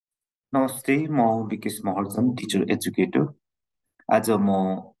नमस्ते, म Vikesh Maharjan, teacher educator. आज म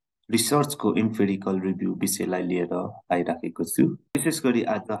रिसर्चको इम्पेरिकल रिभ्यू विषयलाई लिएर आइराखेको छु। विशेष गरी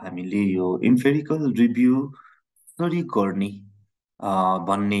आज हामीले यो इम्पेरिकल रिभ्यू कसरी गर्ने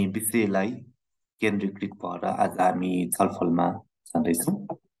भन्ने विषयलाई केन्द्रीकृत भएर आज हामी छलफलमा जाँदैछौँ।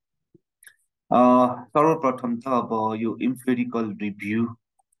 सर्वप्रथम त अब यो इम्पेरिकल रिभ्यू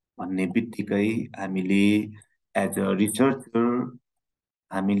भन्ने बित्तिकै हामीले एज अ रिसर्चर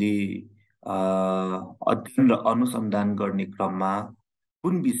हामीले अध्ययन र अनुसन्धान गर्ने क्रममा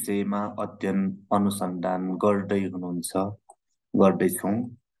कुन विषयमा अध्ययन अनुसन्धान गर्दैछौँ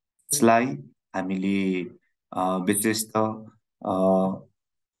त्यसलाई हामीले विशेष त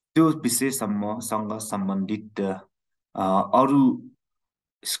त्यो विषयसम्मसँग सम्बन्धित अरू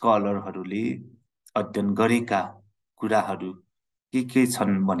स्कलरहरूले अध्ययन गरेका कुराहरू के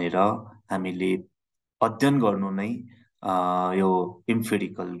छन् भनेर हामीले अध्ययन गर्नु नै यो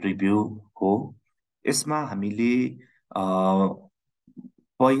इम्पेरिकल रिभ्यू हो। यसमा हामीले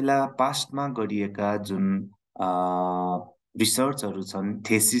पहिला पास्टमा गरिएका जुन रिसर्चहरू छन्,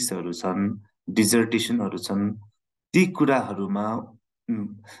 थेसिसहरू छन्, डिजर्टेसनहरू छन्, ती कुराहरूमा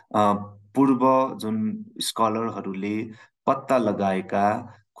पूर्व जुन स्कलरहरूले पत्ता लगाएका,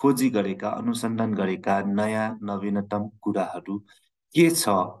 खोजी गरेका, अनुसन्धान गरेका नयाँ नवीनतम कुराहरू के छ,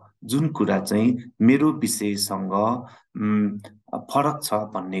 जुन कुरा चाहिँ मेरो विषयसँग फरक छ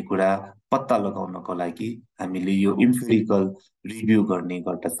भन्ने कुरा पत्ता लगाउनको लागि हामीले यो इम्पेरिकल रिभ्यू गर्ने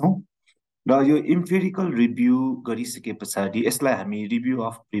गर्दछौँ। र यो इम्पेरिकल रिभ्यू गरिसके पछाडि यसलाई हामी रिभ्यू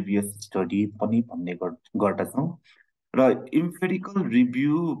अफ प्रिभियस स्टडी पनि भन्ने गर्दछौँ। र इम्पेरिकल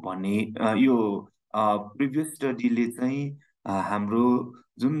रिभ्यू भने यो प्रिभियस स्टडीले चाहिँ हाम्रो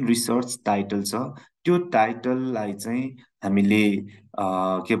जुन रिसर्च टाइटल छ त्यो टाइटललाई चाहिँ हामीले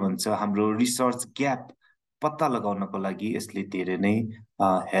के भन्छ हाम्रो रिसर्च ग्याप पत्ता लगाउनको लागि यसले धेरै नै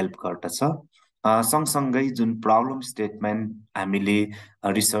हेल्प गर्दछ। सँगसँगै जुन प्रब्लम स्टेटमेन्ट हामीले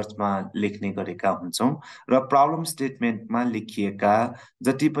रिसर्चमा लेख्ने गरेका हुन्छौँ र प्रब्लम स्टेटमेन्टमा लेखिएका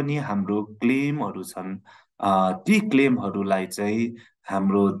जति पनि हाम्रो क्लेमहरू छन् ती क्लेमहरूलाई चाहिँ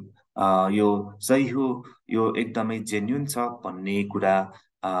हाम्रो यो सही हो, यो एकदमै जेन्युन छ भन्ने कुरा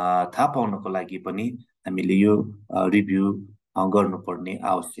थाहा पाउनको लागि पनि हामीले यो रिभ्यू गर्नुपर्ने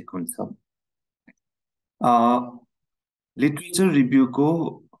आवश्यक हुन्छ। लिट्रेचर रिभ्यूको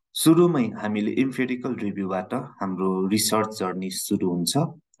सुरुमै हामीले इम्पेरिकल रिभ्यूबाट हाम्रो रिसर्च जर्नी सुरु हुन्छ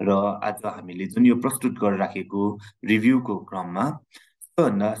र आज हामीले जुन यो प्रस्तुत गरिराखेको रिभ्यूको क्रममा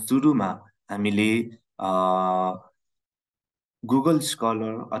सबैभन्दा सुरुमा हामीले गुगल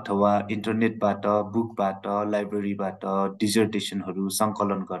स्कलर अथवा इन्टरनेटबाट, बुकबाट, लाइब्रेरीबाट डिजर्टेसनहरू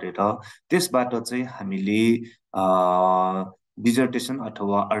सङ्कलन गरेर त्यसबाट चाहिँ हामीले डिजर्टेसन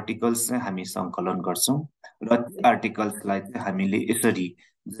अथवा आर्टिकल्स चाहिँ हामी सङ्कलन गर्छौँ र ती आर्टिकल्सलाई चाहिँ हामीले यसरी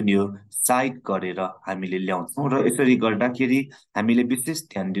जुन यो साइट गरेर हामीले ल्याउँछौँ र यसरी गर्दाखेरि हामीले विशेष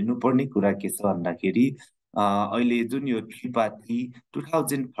ध्यान दिनुपर्ने कुरा के छ भन्दाखेरि अहिले जुन यो त्रिपाठी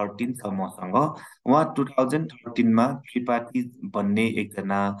 2013 छ मसँग, उहाँ 2013मा त्रिपाठी भन्ने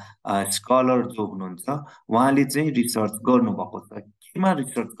एकजना स्कलर जो हुनुहुन्छ उहाँले चाहिँ रिसर्च गर्नुभएको छ। केमा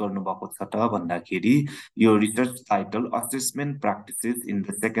रिसर्च गर्नुभएको छ त भन्दाखेरि यो research title assessment practices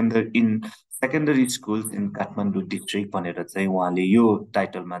in secondary schools in Kathmandu district भनेर चाहिँ उहाँले यो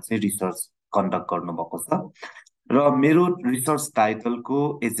टाइटलमा चाहिँ रिसर्च कन्डक्ट गर्नुभएको छ। र मेरो रिसर्च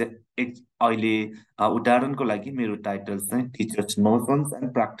टाइटलको अहिले उदाहरणको लागि मेरो टाइटल चाहिँ teachers notions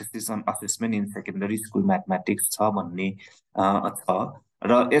and practices on assessment in secondary school mathematics छ भन्ने छ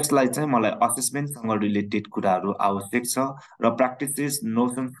र यसलाई चाहिँ मलाई असेसमेन्टसँग रिलेटेड कुराहरू आवश्यक छ र प्र्याक्टिसेस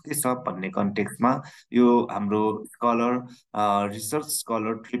नोसन्स के छ भन्ने कन्टेक्स्टमा यो हाम्रो स्कलर रिसर्च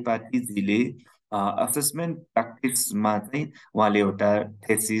स्कलर त्रिपाठीजीले असेसमेन्ट प्र्याक्टिसमा चाहिँ उहाँले एउटा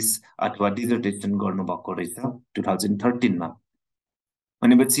थेसिस अथवा डिजर्टेसन गर्नुभएको रहेछ 2013मा।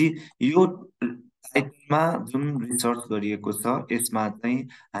 भनेपछि यो टाइटलमा जुन रिसर्च गरिएको छ यसमा चाहिँ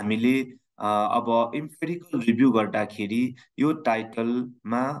हामीले अब इम्पेरिकल रिभ्यू गर्दाखेरि यो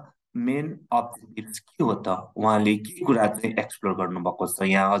टाइटलमा मेन अब्जेक्टिभ के हो त, उहाँले के कुरा चाहिँ एक्सप्लोर गर्नुभएको छ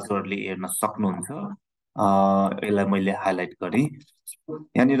यहाँ हजुरहरूले हेर्न सक्नुहुन्छ। यसलाई मैले हाइलाइट गरेँ।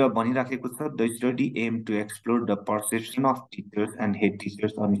 यहाँनिर भनिराखेको छ the study am to explore the perception of teachers and head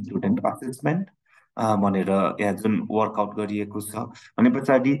teachers on student assessment भनेर यहाँ जुन वर्कआउट गरिएको छ भने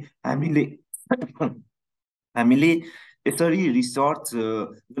पछाडि हामीले यसरी रिसर्च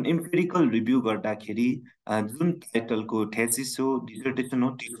जुन इम्पेरिकल रिभ्यू गर्दाखेरि जुन टाइटलको थेसिस हो, डिजर्टेसन हो,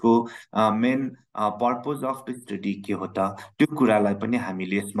 त्यसको main purpose of the study के हो त त्यो कुरालाई पनि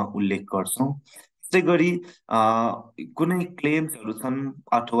हामीले यसमा उल्लेख गर्छौँ। त्यसै गरी कुनै क्लेम्सहरू छन्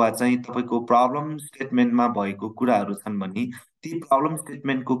अथवा चाहिँ तपाईँको प्रब्लम स्टेटमेन्टमा भएको कुराहरू छन् भने ती प्रब्लम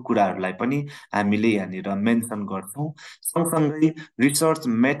स्टेटमेन्टको कुराहरूलाई पनि हामीले यहाँनिर मेन्सन गर्छौँ। सँगसँगै रिसर्च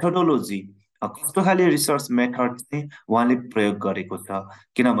मेथोडोलोजी, कस्तो खाले रिसर्च मेथड चाहिँ उहाँले प्रयोग गरेको छ,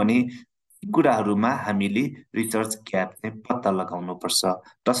 किनभने यी कुराहरूमा हामीले रिसर्च ग्याप चाहिँ पत्ता लगाउनुपर्छ।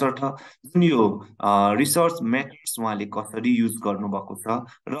 तसर्थ जुन यो रिसर्च मेथड्स उहाँले कसरी युज गर्नुभएको छ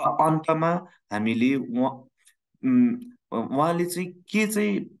र अन्तमा हामीले उहाँले चाहिँ के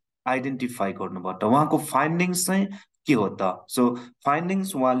चाहिँ आइडेन्टिफाई गर्नुभयो त, उहाँको फाइन्डिङ्स चाहिँ के हो त। सो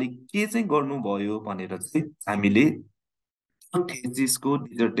फाइन्डिङ्स उहाँले के चाहिँ गर्नुभयो भनेर चाहिँ हामीले थेसिसको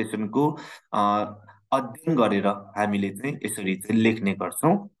डिजर्टेसनको अध्ययन गरेर हामीले चाहिँ यसरी चाहिँ लेख्ने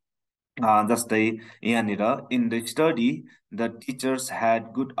गर्छौँ। जस्तै यहाँनिर in the study the teachers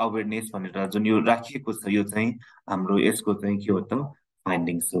had good awareness भनेर जुन यो राखिएको छ, यो चाहिँ हाम्रो यसको चाहिँ के हो त,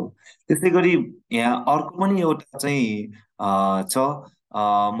 फाइन्डिङ्स हो। त्यसै गरी यहाँ अर्को पनि एउटा चाहिँ छ,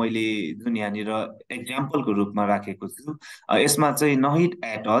 मैले जुन यहाँनिर एक्जाम्पलको रूपमा राखेको छु। यसमा चाहिँ नहिद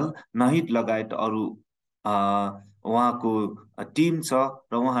एट अल, नहिद लगायत अरू उहाँको टिम छ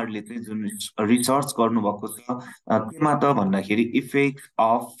र उहाँहरूले चाहिँ जुन रिसर्च गर्नुभएको छ केमा त भन्दाखेरि effect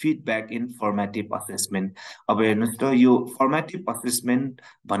of feedback in formative assessment. अब हेर्नुहोस् त, यो फर्मेटिभ असेसमेन्ट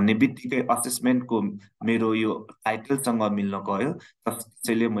भन्ने बित्तिकै असेसमेन्टको मेरो यो टाइटलसँग मिल्न गयो,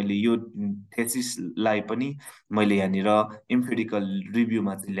 त्यसैले मैले यो थेसिसलाई पनि मैले यहाँनिर इम्पेरिकल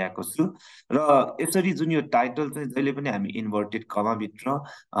रिभ्यूमा चाहिँ ल्याएको छु। र यसरी जुन यो टाइटल चाहिँ जहिले पनि हामी इन्भर्टेड कमाभित्र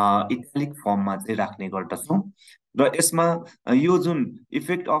इटालिक फर्ममा चाहिँ राख्ने गर्दछौँ। र यसमा यो जुन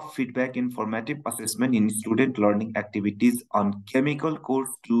effect of feedback in formative assessment in student learning activities on chemical course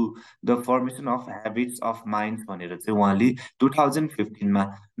to the formation of habits of mind भनेर चाहिँ उहाँले 2015मा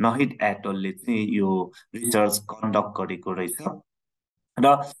नहिद एटलले चाहिँ यो रिसर्च कन्डक्ट गरेको रहेछ। र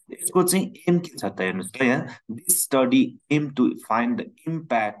यसको चाहिँ एम के छ त, हेर्नुहोस् त यहाँ, this study am to find the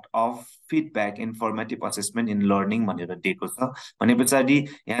impact of feedback in formative assessment in learning भनेर दिएको छ। भने पछाडि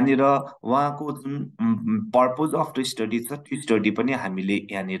यहाँनिर उहाँको जुन पर्पज अफ द स्टडी छ, त्यो स्टडी पनि हामीले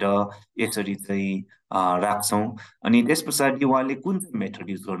यहाँनिर यसरी चाहिँ राख्छौँ। अनि त्यस पछाडि उहाँले कुन चाहिँ मेथड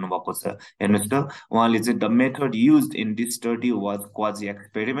युज गर्नुभएको छ, हेर्नुहोस् त, उहाँले चाहिँ the method use in this study was quasi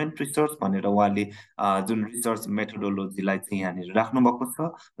experiment research भनेर उहाँले जुन रिसर्च मेथोडोलोजीलाई चाहिँ यहाँनिर राख्नुभएको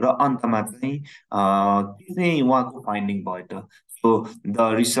छ। र अन्तमा चाहिँ के चाहिँ उहाँको फाइन्डिङ भयो त, so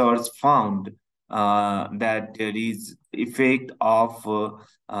the research found that there is effect of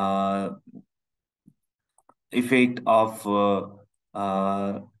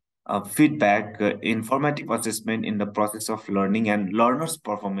feedback in formative assessment in the process of learning and learners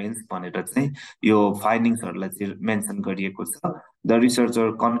performance भनेर चाहिँ यो फाइन्डिङ्सहरूलाई चाहिँ मेन्सन गरिएको छ। The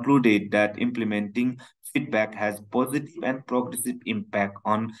researcher concluded that implementing feedback has positive and progressive impact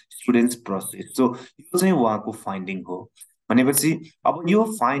on students process. So यो चाहिँ उहाँको finding हो। भनेपछि अब यो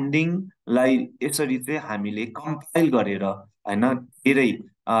फाइन्डिङलाई यसरी चाहिँ हामीले कम्पाइल गरेर होइन, धेरै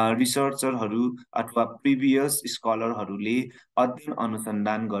रिसर्चरहरू अथवा प्रिभियस स्कलरहरूले अध्ययन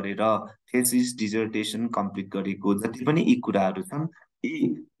अनुसन्धान गरेर थेसिस डिजर्टेसन कम्प्लिट गरेको जति पनि यी कुराहरू छन्,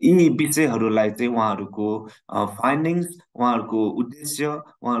 यी विषयहरूलाई चाहिँ उहाँहरूको फाइन्डिङ्स, उहाँहरूको उद्देश्य,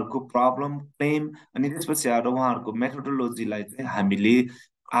 उहाँहरूको प्रब्लम क्लेम अनि त्यसपछि आएर उहाँहरूको मेथोडोलोजीलाई चाहिँ हामीले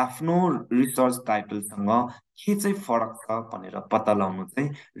आफ्नो रिसर्च टाइटलसँग के चाहिँ फरक छ भनेर पत्ता लगाउनु चाहिँ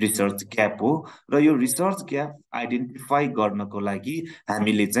रिसर्च ग्याप हो। र यो रिसर्च ग्याप आइडेन्टिफाई गर्नको लागि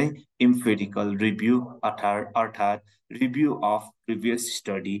हामीले चाहिँ इम्पेरिकल रिभ्यू अर्थात् रिभ्यू अफ प्रिभियस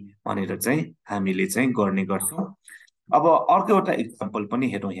स्टडी भनेर चाहिँ हामीले चाहिँ गर्ने गर्छौँ। अब अर्को एउटा इक्जाम्पल पनि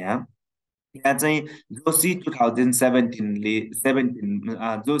हेरौँ। यहाँ चाहिँ जोशी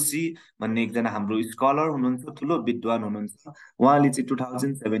 2017 जोशी भन्ने एकजना हाम्रो स्कलर हुनुहुन्छ, ठुलो विद्वान हुनुहुन्छ। उहाँले चाहिँ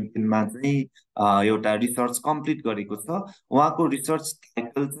 2017मा चाहिँ एउटा रिसर्च कम्प्लिट गरेको छ। उहाँको रिसर्च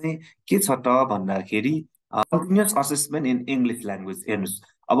टाइटल चाहिँ के छ त भन्दाखेरि continuous assessment in English language. हेर्नुहोस्,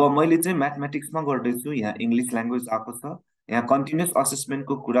 अब मैले चाहिँ म्याथमेटिक्समा गर्दैछु, यहाँ इङ्ग्लिस ल्याङ्ग्वेज आएको छ, यहाँ कन्टिन्युस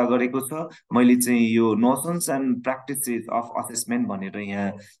असेसमेन्टको कुरा गरेको छ। मैले चाहिँ यो notions and practices of assessment भनेर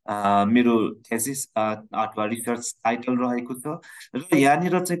यहाँ मेरो थेसिस अथवा रिसर्च टाइटल रहेको छ। र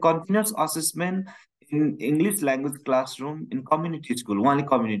यहाँनिर चाहिँ continuous assessment in English language classroom in community school, उहाँले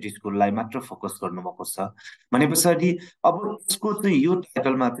कम्युनिटी स्कुललाई मात्र फोकस गर्नुभएको छ। भने पछाडि अब यसको चाहिँ यो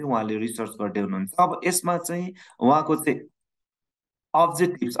टाइटलमा चाहिँ उहाँले रिसर्च गर्दै हुनुहुन्छ। अब यसमा चाहिँ उहाँको चाहिँ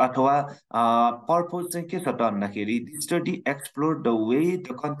अब्जेक्टिभ्स अथवा पर्पज चाहिँ के छ त भन्दाखेरि study explore the way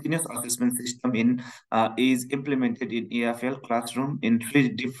the continuous assessment system in is implemented in AFL classroom in 3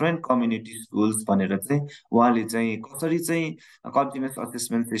 different community schools भनेर चाहिँ उहाँले चाहिँ कसरी चाहिँ कन्टिन्युस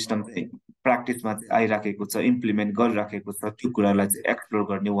असेसमेन्ट सिस्टम चाहिँ प्र्याक्टिसमा चाहिँ आइराखेको छ, इम्प्लिमेन्ट गरिराखेको छ, त्यो कुरालाई चाहिँ एक्सप्लोर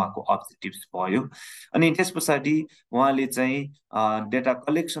गर्ने उहाँको अब्जेक्टिभ्स भयो। अनि त्यस पछाडि उहाँले चाहिँ डेटा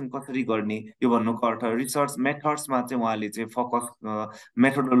कलेक्सन कसरी गर्ने, यो भन्नुको अर्थ रिसर्च मेथड्समा चाहिँ उहाँले चाहिँ फोकस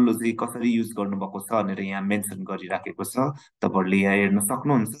मेथोडोलोजी कसरी युज गर्नुभएको छ भनेर यहाँ मेन्सन गरिराखेको छ, तपाईँहरूले यहाँ हेर्न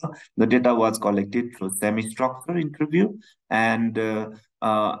सक्नुहुन्छ। The data was collected through semi structure interview and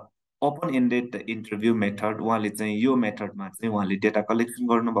open ended interview method. उहाँले चाहिँ यो मेथडमा चाहिँ उहाँले डेटा कलेक्सन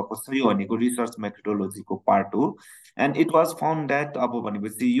गर्नुभएको छ, यो भनेको रिसर्च मेथोडोलोजीको पार्ट हो। And it was found that, अब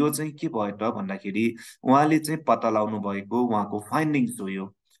भनेपछि यो चाहिँ के भयो त भन्दाखेरि उहाँले चाहिँ पत्ता लगाउनु भएको उहाँको फाइन्डिङ्स हो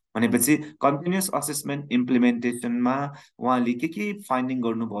यो। भनेपछि कन्टिन्युस असेसमेन्ट इम्प्लिमेन्टेसनमा उहाँले के फाइन्डिङ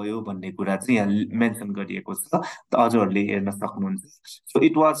गर्नुभयो भन्ने कुरा चाहिँ यहाँ मेन्सन गरिएको छ, त हजुरहरूले हेर्न सक्नुहुन्छ। So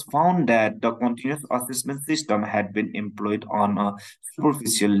it was found that the continuous assessment system had been employed on a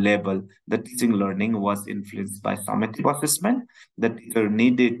superficial level. The teaching learning was influenced by summative assessment. The teacher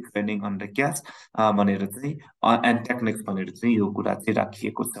needed training on the case भनेर चाहिँ and techniques भनेर चाहिँ यो कुरा चाहिँ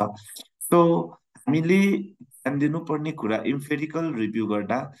राखिएको छ। So हामीले ध्यान दिनुपर्ने कुरा इम्पेरिकल रिभ्यू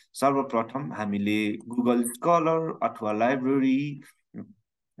गर्दा सर्वप्रथम हामीले गुगल स्कलर अथवा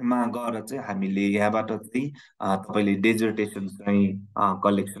लाइब्रेरीमा गएर चाहिँ हामीले यहाँबाट चाहिँ तपाईँले डेजर्टेसन चाहिँ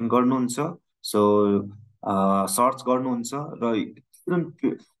कलेक्सन गर्नुहुन्छ। सो सर्च गर्नुहुन्छ र जुन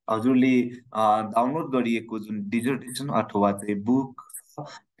हजुरले डाउनलोड गरिएको जुन डिजर्टेसन अथवा चाहिँ बुक,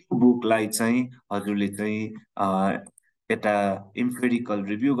 त्यो बुकलाई चाहिँ हजुरले चाहिँ यता इम्पेरिकल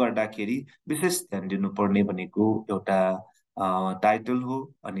रिभ्यू गर्दाखेरि विशेष ध्यान दिनुपर्ने भनेको एउटा टाइटल हो,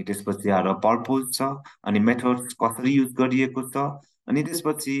 अनि त्यसपछि आएर पर्पोज छ, अनि मेथड्स कसरी युज गरिएको छ, अनि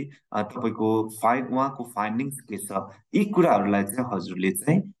त्यसपछि तपाईँको उहाँको फाइन्डिङ्स के छ, यी कुराहरूलाई चाहिँ हजुरले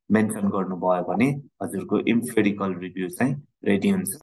चाहिँ मेन्सन गर्नुभयो भने हजुरको इम्पेरिकल रिभ्यू चाहिँ रेडी हुन्छ।